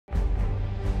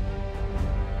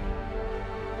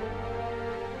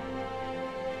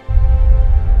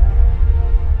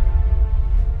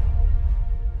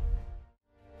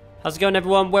How's it going,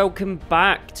 everyone? Welcome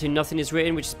back to Nothing Is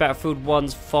Written, which is Battlefield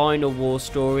 1's final war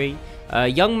story.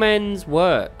 Young men's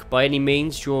work, by any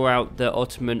means, draw out the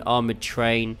Ottoman armoured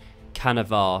train,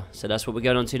 Canavar. So that's what we're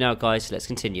going on to now, guys. Let's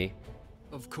continue.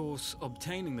 Of course,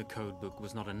 obtaining the codebook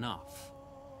was not enough.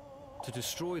 To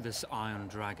destroy this Iron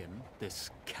Dragon,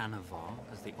 this Canavar,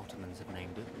 as the Ottomans had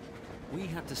named it, we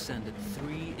had to send it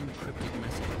 3 encrypted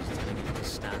messages telling it to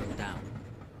stand down.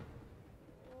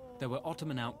 There were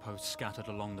Ottoman outposts scattered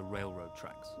along the railroad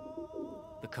tracks.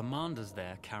 The commanders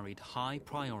there carried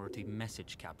high-priority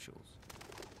message capsules.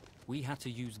 We had to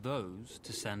use those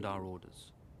to send our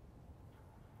orders.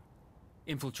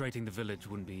 Infiltrating the village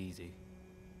wouldn't be easy.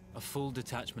 A full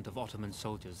detachment of Ottoman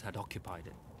soldiers had occupied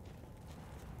it.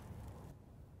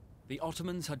 The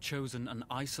Ottomans had chosen an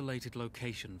isolated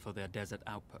location for their desert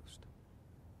outpost.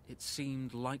 It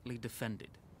seemed lightly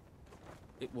defended.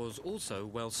 It was also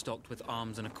well stocked with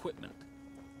arms and equipment.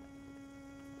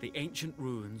 The ancient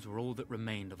ruins were all that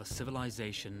remained of a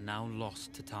civilization now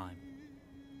lost to time.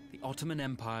 The Ottoman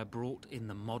Empire brought in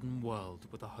the modern world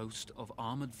with a host of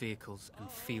armored vehicles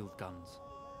and field guns.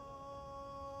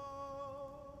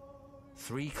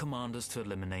 3 commanders to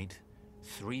eliminate,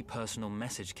 3 personal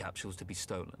message capsules to be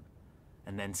stolen,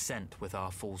 and then sent with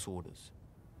our false orders.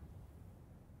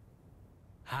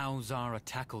 How Zara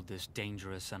tackled this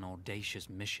dangerous and audacious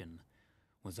mission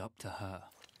was up to her.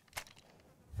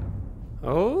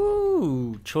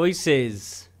 Oh,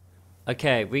 choices.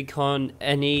 Okay, recon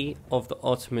any of the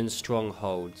Ottoman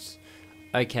strongholds.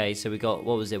 Okay, so we got,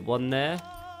 what was it, 1 there?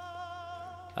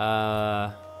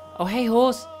 Oh, hey,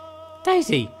 horse.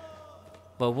 Daisy.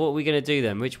 Well, what are we going to do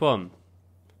then? Which one?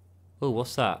 Oh,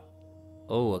 what's that?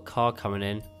 Oh, a car coming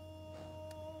in. Do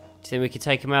you think we could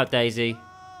take him out, Daisy?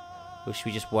 Or should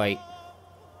we just wait?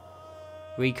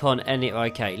 Recon any...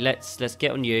 Okay, let's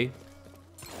get on you.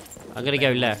 I'm going to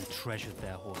go left. Treasured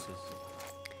their horses.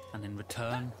 And in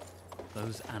return,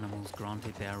 those animals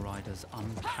granted their riders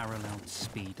unparalleled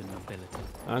speed and mobility.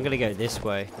 I'm going to go this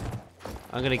way.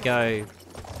 I'm going to go...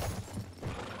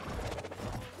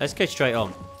 Let's go straight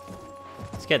on.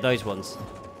 Let's get those ones.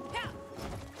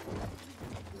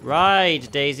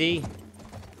 Ride, Daisy.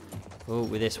 Oh,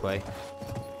 we're this way.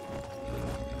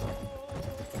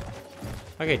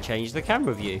 I can change the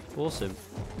camera view. Awesome.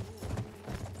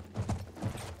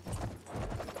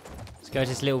 Let's go to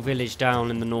this little village down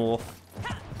in the north.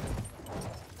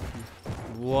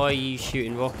 Why are you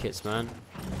shooting rockets, man?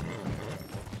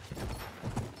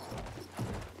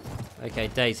 Okay,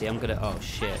 Daisy, I'm gonna... Oh,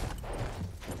 shit.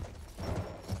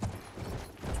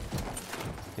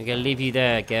 I'm gonna leave you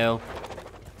there, girl.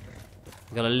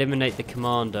 I'm gonna eliminate the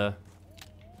commander.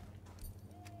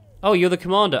 Oh, you're the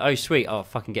commander. Oh, sweet. Oh,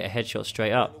 fucking get a headshot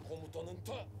straight up.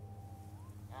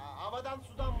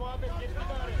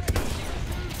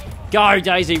 Go,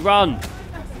 Daisy, run.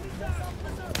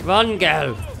 Run,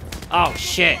 girl. Oh,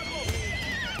 shit.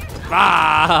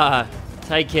 Ah,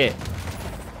 take it.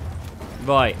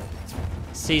 Right.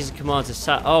 Seize the commander.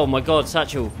 Oh, my God,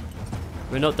 Satchel.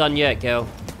 We're not done yet, girl.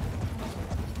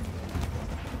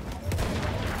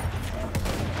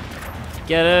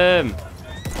 Get him.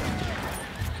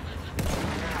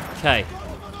 Okay.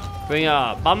 Bring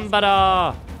up.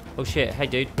 Bambada! Oh shit. Hey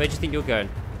dude, where do you think you're going?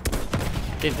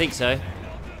 Didn't think so.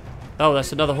 Oh,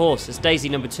 that's another horse. It's Daisy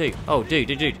number 2. Oh,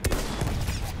 dude. If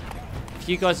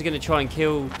you guys are going to try and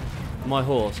kill my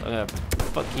horse, I'm going to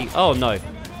fuck you. Oh no.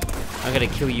 I'm going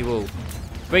to kill you all.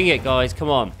 Bring it, guys. Come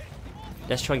on.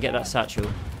 Let's try and get that satchel.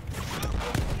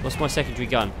 What's my secondary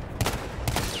gun?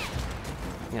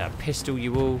 Yeah, pistol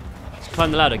you all. Let's climb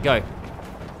the ladder. Go.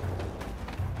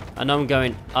 I know I'm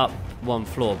going up 1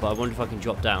 floor, but I wonder if I can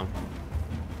drop down.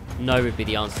 No would be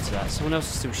the answer to that. Someone else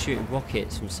is still shooting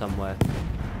rockets from somewhere.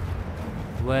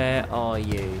 Where are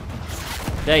you?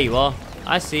 There you are.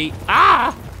 I see.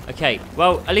 Ah! Okay,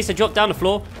 well, at least I dropped down the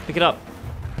floor. Pick it up.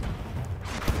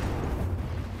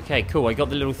 Okay, cool. I got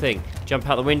the little thing. Jump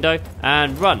out the window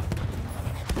and run.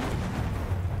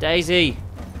 Daisy.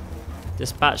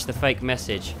 Dispatch the fake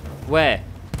message. Where?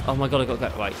 Oh my God, I gotta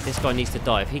go. Right, this guy needs to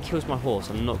die. If he kills my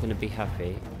horse, I'm not gonna be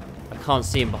happy. I can't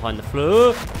see him behind the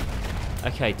floor.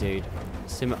 Okay, dude.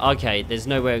 Okay, there's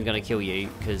no way I'm gonna kill you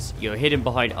because you're hidden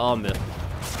behind armor.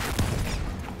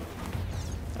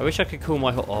 I wish I could call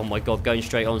my horse. Oh my God, going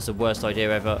straight on is the worst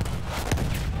idea ever.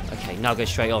 Okay, now go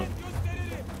straight on.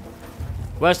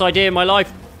 Worst idea in my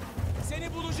life.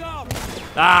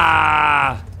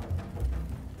 Ah!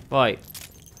 Right.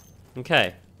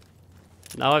 Okay.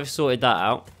 Now I've sorted that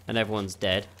out, and everyone's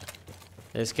dead.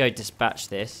 Let's go dispatch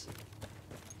this.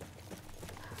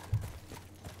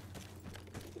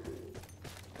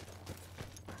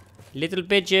 Little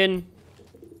pigeon.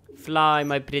 Fly,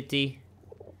 my pretty.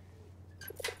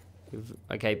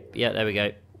 Okay, yeah, there we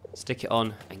go. Stick it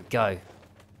on and go.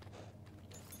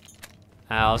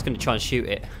 I was going to try and shoot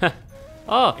it.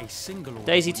 Oh, A single order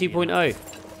Daisy would be 2.0.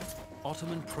 enough.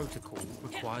 Ottoman protocol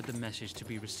required the message to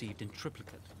be received in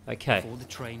triplicate Okay, before the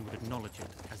train would acknowledge it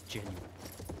as genuine.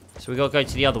 so we got to go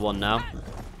to the other one now.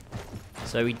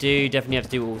 So we do definitely have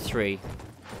to do all three.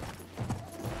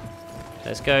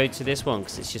 Let's go to this one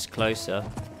because it's just closer.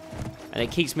 And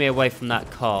it keeps me away from that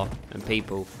car and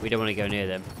people. We don't want to go near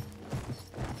them.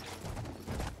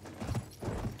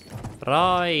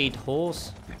 Ride,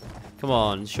 horse. Come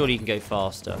on, surely you can go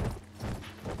faster.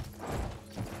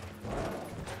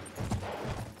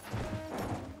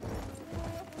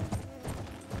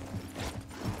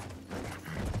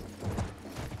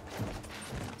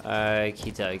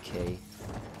 Okie dokie.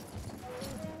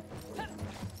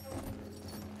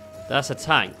 That's a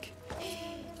tank.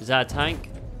 Is that a tank?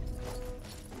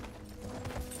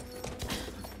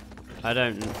 I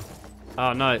don't...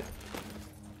 Oh, no.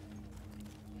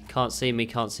 Can't see me,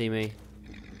 can't see me.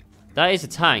 That is a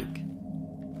tank.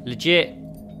 Legit,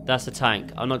 that's a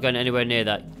tank. I'm not going anywhere near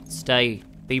that. Stay.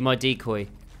 Be my decoy.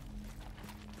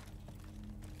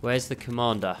 Where's the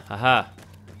commander? Aha.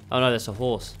 Oh, no, that's a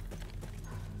horse.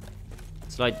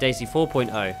 It's like Daisy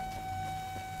 4.0.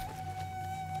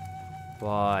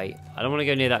 Why? I don't want to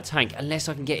go near that tank unless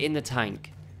I can get in the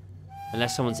tank.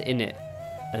 Unless someone's in it.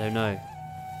 I don't know.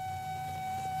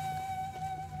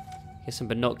 Get some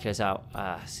binoculars out.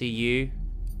 Ah, see you.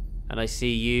 And I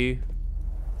see you.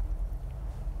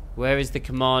 Where is the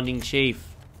commanding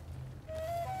chief?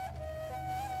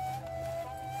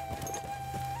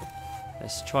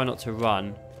 Let's try not to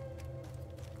run.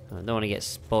 I don't want to get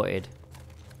spotted.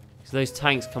 Because those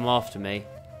tanks come after me.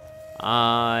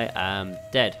 I am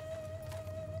dead.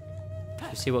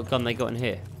 You see what gun they got in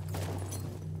here?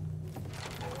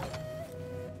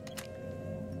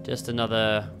 Just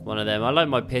another one of them. I like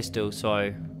my pistol, so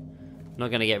I'm not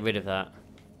going to get rid of that.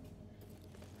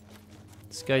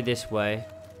 Let's go this way.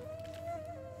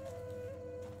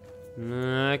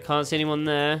 No, I can't see anyone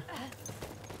there. Do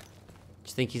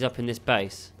you think he's up in this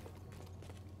base?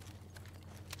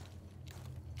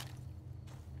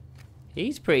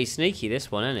 He's pretty sneaky,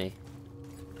 this one, isn't he?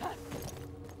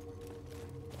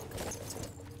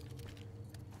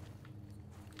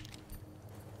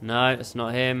 No, it's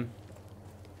not him.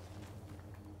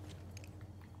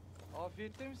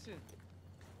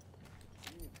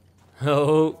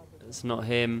 Oh, it's not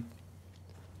him.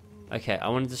 Okay, I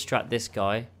want to distract this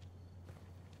guy.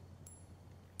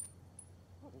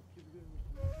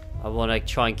 I want to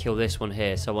try and kill this one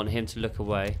here, so I want him to look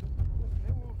away.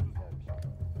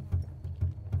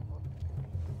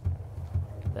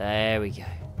 There we go.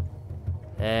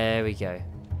 There we go.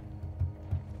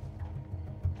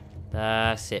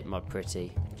 That's it, my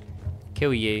pretty.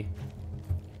 Kill you.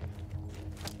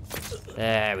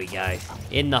 There we go.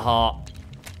 In the heart.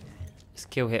 Let's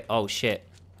kill him. Oh, shit.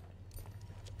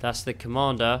 That's the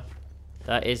commander.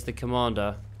 That is the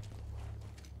commander.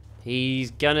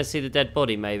 He's gonna see the dead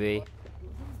body, maybe.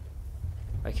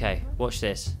 Okay, watch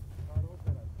this.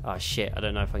 Oh, shit. I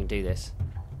don't know if I can do this.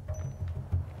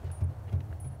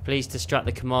 Please distract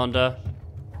the commander.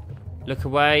 Look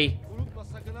away. Oh,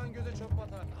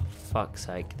 fuck's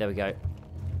sake. There we go.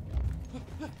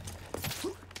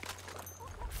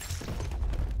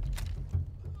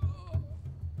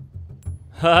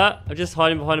 Haha, I'm just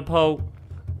hiding behind a pole.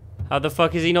 How the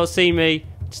fuck has he not seen me?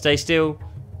 Stay still.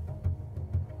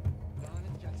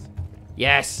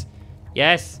 Yes.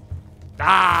 Yes.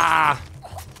 Ah!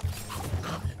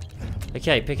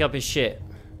 Okay, pick up his shit.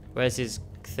 Where's his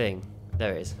thing?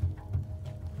 There it is.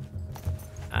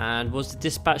 And was the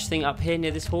dispatch thing up here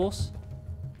near this horse?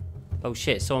 Oh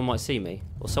shit, someone might see me.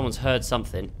 Or someone's heard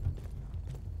something.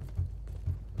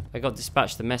 I got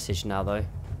dispatched the message now though.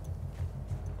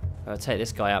 I'll take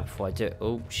this guy out before I do it.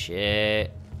 Oh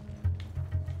shit.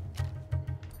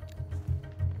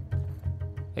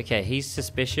 Okay, he's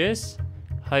suspicious.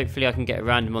 Hopefully I can get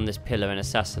around him on this pillar and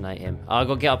assassinate him. Oh, I've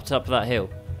got to get up top of that hill.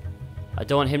 I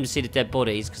don't want him to see the dead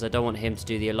bodies because I don't want him to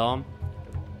do the alarm.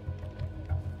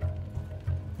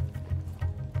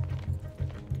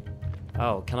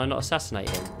 Oh, can I not assassinate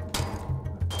him?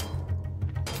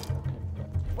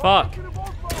 Fuck!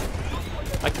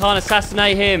 I can't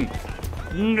assassinate him!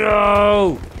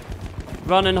 No!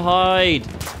 Run and hide!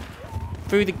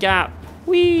 Through the gap!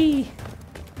 Whee!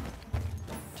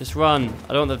 Just run.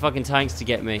 I don't want the fucking tanks to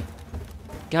get me.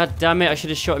 God damn it, I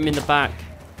should have shot him in the back.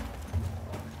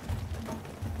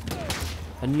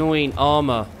 Annoying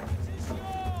armor.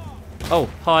 Oh,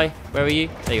 hi. Where are you?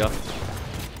 There you are.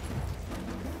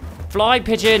 Fly,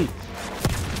 pigeon!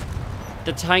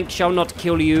 The tank shall not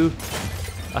kill you.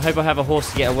 I hope I have a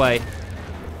horse to get away.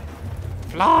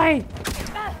 Fly!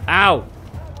 Ow!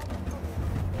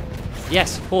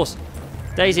 Yes, horse.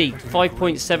 Daisy,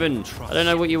 5.7. I don't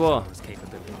know what you are.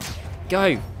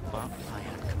 Go! But I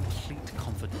had complete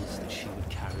confidence that she would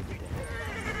carry the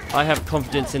day. I have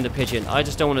confidence in the pigeon. I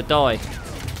just don't want to die.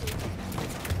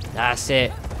 That's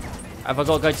it. Have I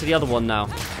got to go to the other one now?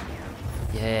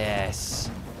 Yes.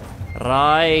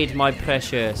 Ride, my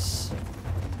precious.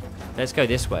 Let's go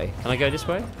this way. Can I go this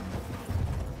way?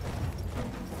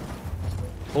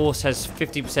 Horse has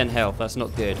 50% health. That's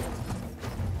not good.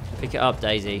 Pick it up,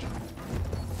 Daisy.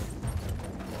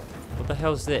 What the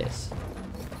hell's this?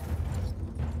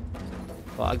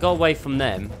 Well, I got away from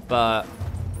them, but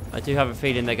I do have a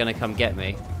feeling they're going to come get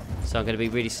me. So I'm going to be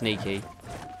really sneaky.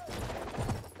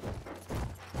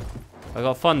 I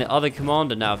got to find the other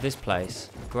commander now of this place.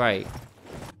 Great.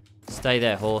 Stay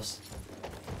there, horse.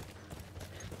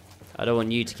 I don't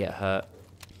want you to get hurt.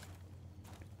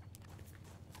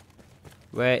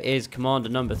 Where is commander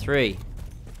number 3?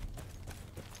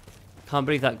 Can't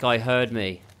believe that guy heard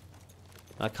me.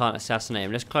 I can't assassinate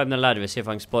him. Let's climb the ladder and see if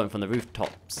I can spot him from the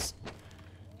rooftops.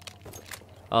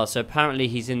 Oh, so apparently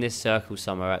he's in this circle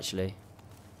somewhere, actually.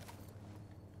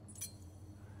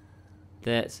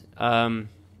 That's, I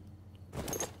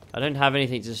don't have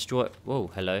anything to destroy... Whoa,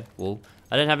 hello, wall.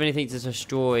 I don't have anything to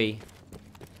destroy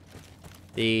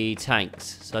the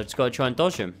tanks, so I've just got to try and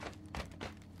dodge them.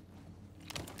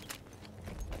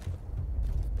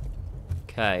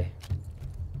 Okay.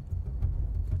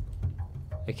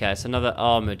 Okay, it's another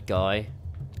armoured guy.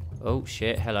 Oh,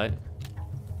 shit, hello.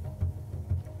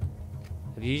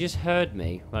 Have you just heard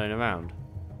me running around?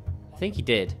 I think he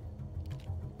did.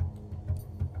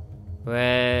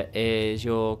 Where is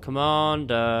your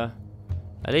commander?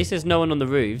 At least there's no one on the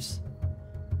roofs.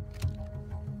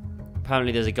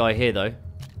 Apparently there's a guy here, though.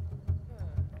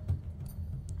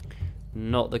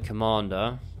 Not the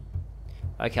commander.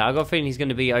 Okay, I got a feeling he's going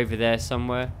to be over there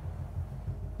somewhere.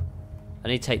 I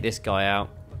need to take this guy out.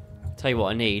 Tell you what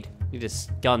I need. I need a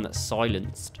gun that's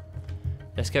silenced.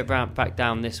 Let's go back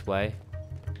down this way.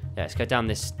 Yeah, let's go down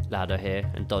this ladder here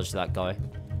and dodge that guy.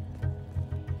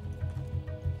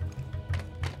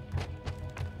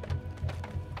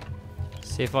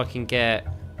 See if I can get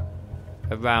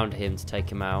around him to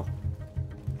take him out.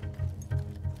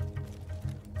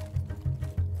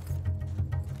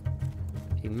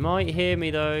 He might hear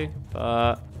me though,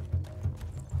 but...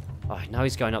 Oh, now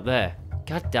he's going up there.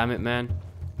 God damn it, man.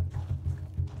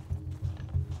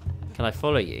 Can I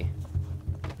follow you?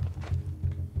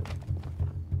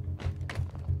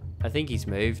 I think he's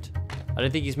moved. I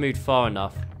don't think he's moved far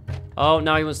enough. Oh,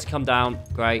 now he wants to come down.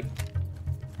 Great.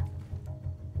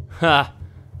 Ha!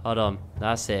 Hold on.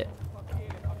 That's it.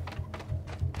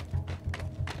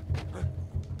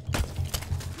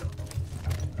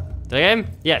 Did I get him?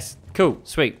 Yes. Cool.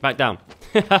 Sweet. Back down.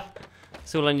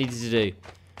 That's all I needed to do.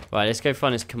 Right, let's go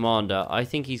find his commander. I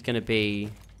think he's going to be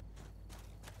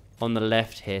on the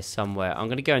left here somewhere. I'm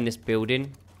going to go in this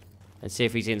building and see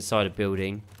if he's inside a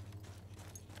building.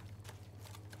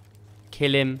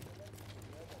 Kill him,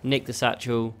 nick the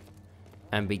satchel,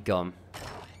 and be gone.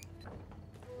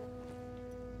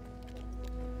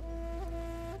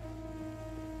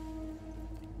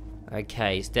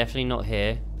 Okay, he's definitely not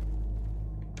here.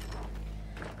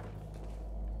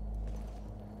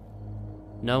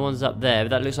 No one's up there, but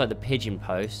that looks like the pigeon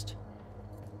post.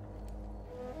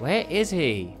 Where is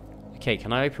he? Okay,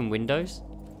 can I open windows?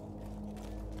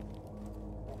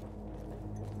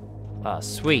 Ah,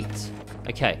 sweet.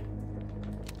 Okay.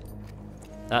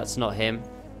 That's not him.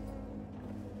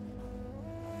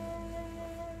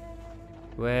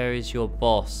 Where is your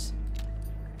boss?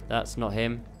 That's not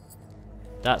him.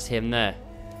 That's him there.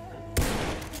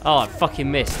 Oh, I fucking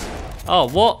missed. Oh,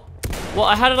 what?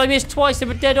 What? How did I miss twice? They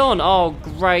were dead on. Oh,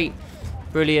 great.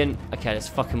 Brilliant. Okay, let's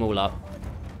fuck them all up.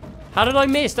 How did I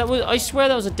miss? That was... I swear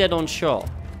that was a dead on shot.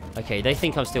 Okay, they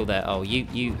think I'm still there. Oh,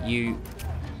 you...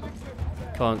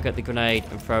 Come on, get the grenade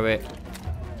and throw it.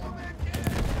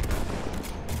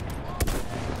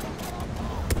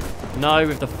 No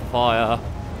with the fire.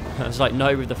 I was like,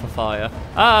 no with the fire.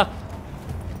 Ah!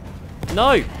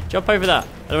 No! Jump over that.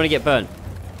 I don't want to get burnt.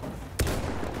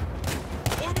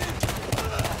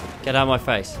 Get out of my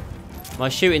face. My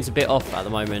shooting's a bit off at the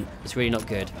moment. It's really not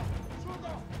good.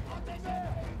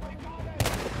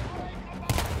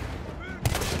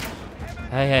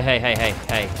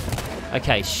 Hey.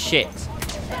 Okay, shit.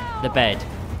 The bed.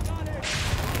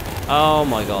 Oh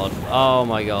my god. Oh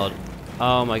my god.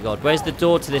 Oh my god. Where's the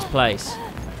door to this place?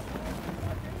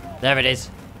 There it is.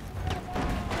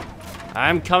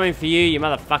 I'm coming for you, you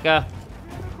motherfucker.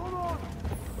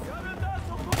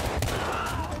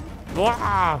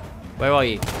 Wah! Where are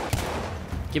you?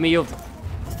 Give me your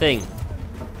thing.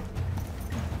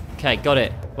 Okay, got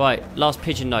it. Right, last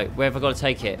pigeon note. Where have I got to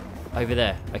take it? Over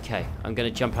there. Okay, I'm going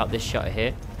to jump out this shutter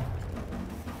here.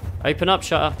 Open up,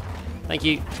 shutter. Thank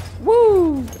you.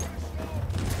 Woo!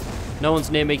 No one's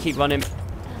near me. Keep running.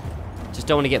 Just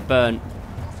don't want to get burnt.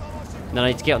 And then I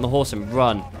need to get on the horse and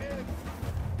run.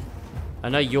 I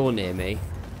know you're near me.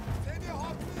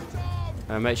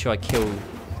 I'll make sure I kill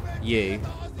you.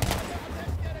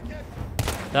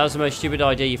 That was the most stupid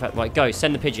idea you've had. Right, go.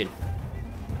 Send the pigeon.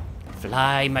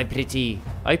 Fly, my pretty.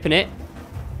 Open it.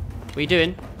 What are you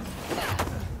doing?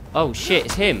 Oh, shit.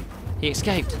 It's him. He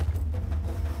escaped.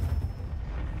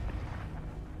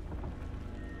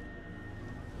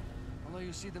 Although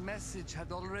you see, the message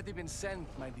had already been sent,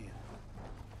 my dear.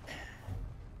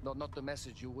 Not the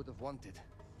message you would have wanted.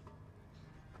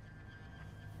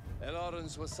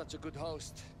 Lawrence was such a good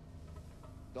host.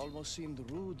 It almost seemed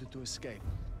rude to escape.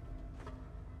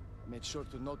 I made sure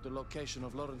to note the location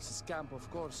of Lawrence's camp, of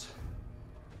course.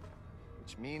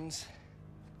 Which means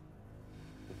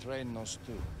the train knows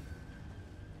too.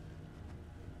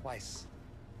 Twice,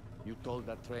 you told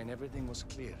that train everything was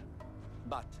clear.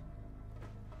 But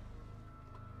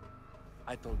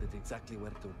I told it exactly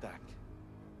where to attack.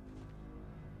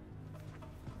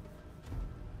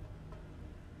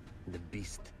 The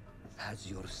beast has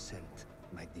your scent,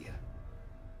 my dear.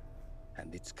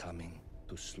 And it's coming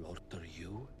to slaughter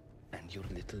you and your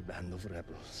little band of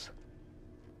rebels.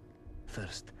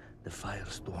 First, the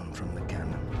firestorm from the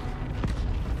cannon.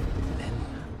 Then,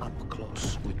 up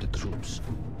close with the troops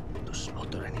to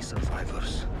slaughter any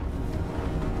survivors.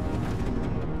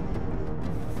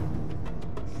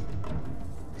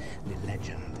 The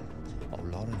legend of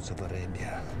Lawrence of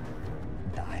Arabia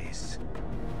dies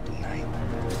tonight.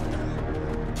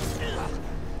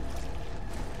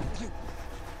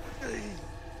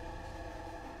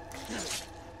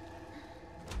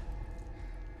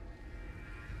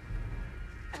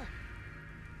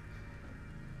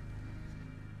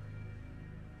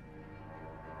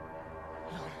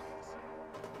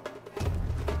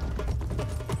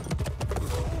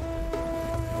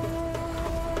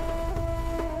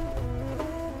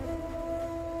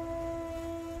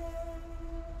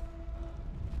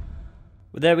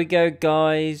 Well, there we go,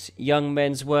 guys. Young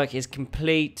Men's work is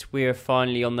complete. We are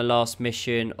finally on the last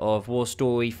mission of War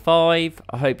Story 5.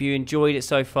 I hope you enjoyed it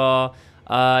so far.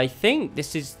 I think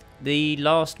this is the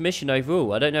last mission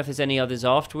overall. I don't know if there's any others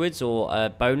afterwards or a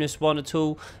bonus one at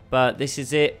all, but this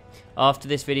is it. After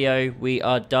this video, we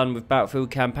are done with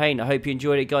Battlefield campaign. I hope you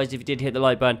enjoyed it, guys. If you did, hit the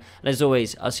like button. And as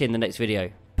always, I'll see you in the next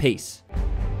video. Peace.